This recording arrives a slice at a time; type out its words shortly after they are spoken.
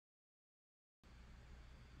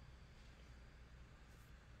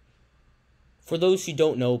For those who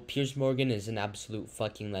don't know, Piers Morgan is an absolute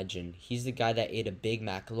fucking legend. He's the guy that ate a Big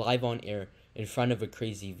Mac live on air in front of a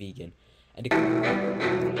crazy vegan. And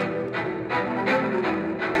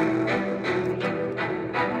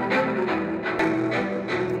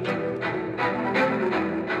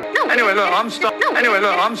Anyway, look, I'm stuck. Anyway,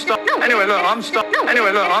 look, I'm stuck. Anyway, look, I'm stuck.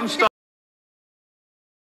 Anyway, look, I'm stuck.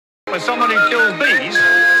 When someone who kills bees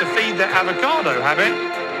to feed their avocado habit,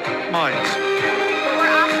 minds. We're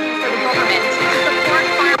asking for the government to support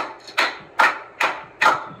fire.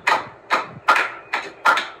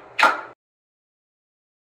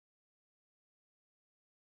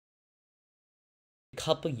 a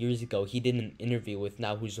couple years ago, he did an interview with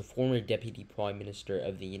now who's the former Deputy Prime Minister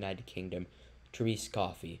of the United Kingdom, Therese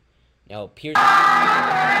Coffey. Now, Piers...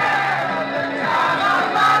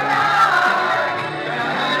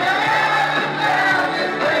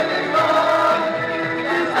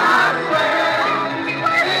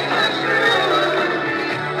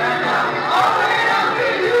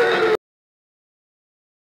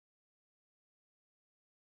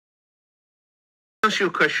 Ask you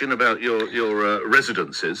a question about your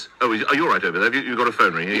residences. Oh, are you all right over there? Have you got a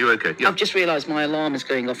phone ring? Are you okay? Yeah. I've just realised my alarm is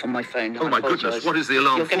going off on my phone. Oh, my goodness. What is the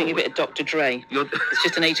alarm You're for? getting a bit of Dr. Dre. It's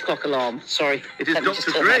just an 8 o'clock alarm. Sorry. It is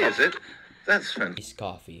Dr. Dre, is it? That's fantastic.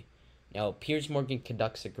 Coffey. Now, Piers Morgan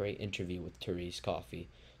conducts a great interview with Therese Coffey.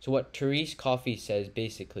 So what Therese Coffey says,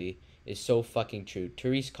 basically, is so fucking true.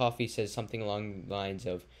 Therese Coffey says something along the lines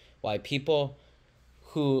of why people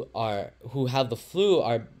who have the flu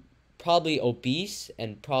are probably obese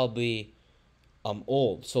and probably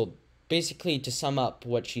old. So basically, to sum up,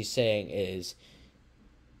 what she's saying is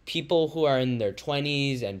people who are in their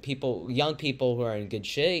 20s and young people who are in good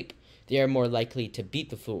shape, they are more likely to beat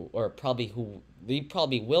the flu, or they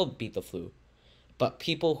probably will beat the flu. But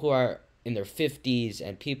people who are in their 50s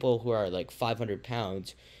and people who are like 500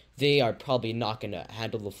 pounds, they are probably not going to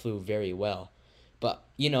handle the flu very well. But,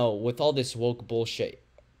 you know, with all this woke bullshit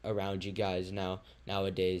around you guys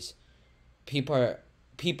nowadays,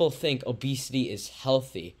 people think obesity is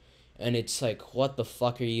healthy, and it's like, what the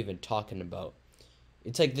fuck are you even talking about?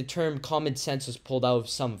 It's like the term common sense was pulled out of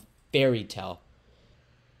some fairy tale.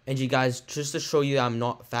 And you guys, just to show you I'm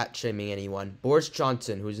not fat shaming anyone, Boris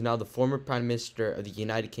Johnson, who is now the former Prime Minister of the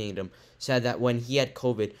United Kingdom, said that when he had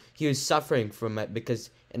COVID, he was suffering from it because,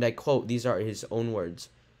 and I quote, these are his own words,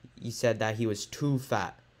 he said that he was too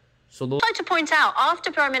fat. So I'd like to point out,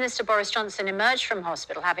 after Prime Minister Boris Johnson emerged from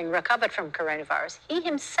hospital having recovered from coronavirus, he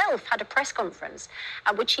himself had a press conference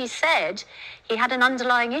at which he said he had an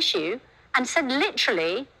underlying issue and said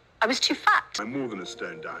literally, I was too fat. I'm more than a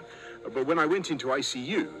stone down. But when I went into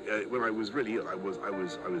ICU, when I was really ill, I was way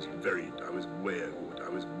overweight. I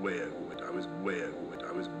was way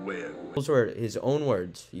overweight. Those were his own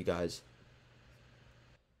words, you guys.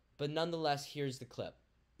 But nonetheless, here's the clip.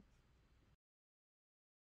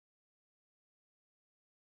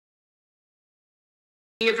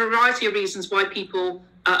 A variety of reasons why people,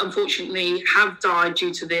 unfortunately, have died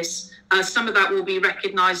due to this. Some of that will be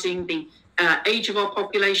recognising the age of our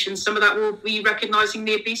population. Some of that will be recognising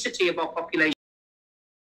the obesity of our population.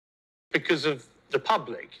 Because of the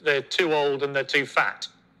public. They're too old and they're too fat.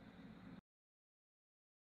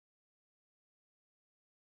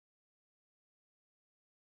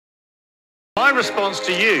 My response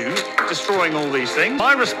to you destroying all these things.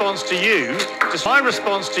 My response to you destroying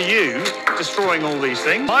all these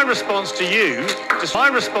things. My response to you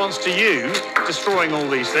destroying all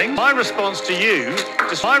these things. My response to you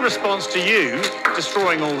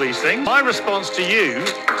destroying all these things. My response to you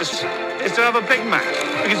is to have a Big Mac.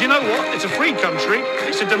 Because you know what? It's a free country,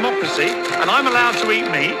 it's a democracy, and I'm allowed to eat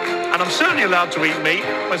meat, and I'm certainly allowed to eat meat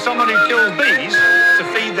when someone who kills bees to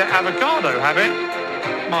feed their avocado habit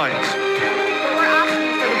minds.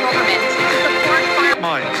 Government to support fire.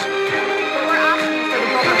 Minds. We're asking for the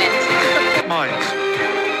government to support. Minds.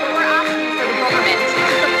 We're asking for the government to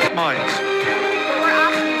support. Minds. We're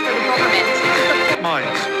asking for the government to support.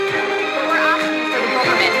 Minds. We're asking for the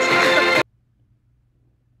government to support.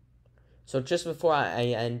 So just before I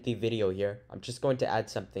end the video here, I'm just going to add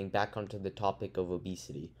something back onto the topic of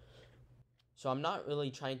obesity. So I'm not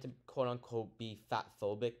really trying to quote-unquote be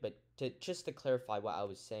fat-phobic, but just to clarify what I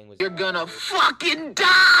was saying was... You're gonna fucking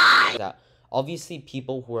die! That obviously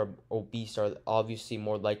people who are obese are obviously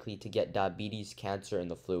more likely to get diabetes, cancer, and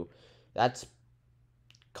the flu. That's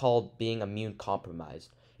called being immune compromised.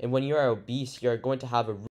 And when you are obese, you're going to have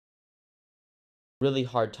a really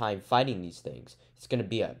hard time fighting these things. It's going to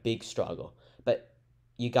be a big struggle. But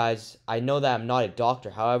you guys, I know that I'm not a doctor.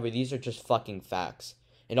 However, these are just fucking facts.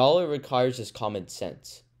 And all it requires is common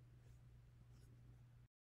sense.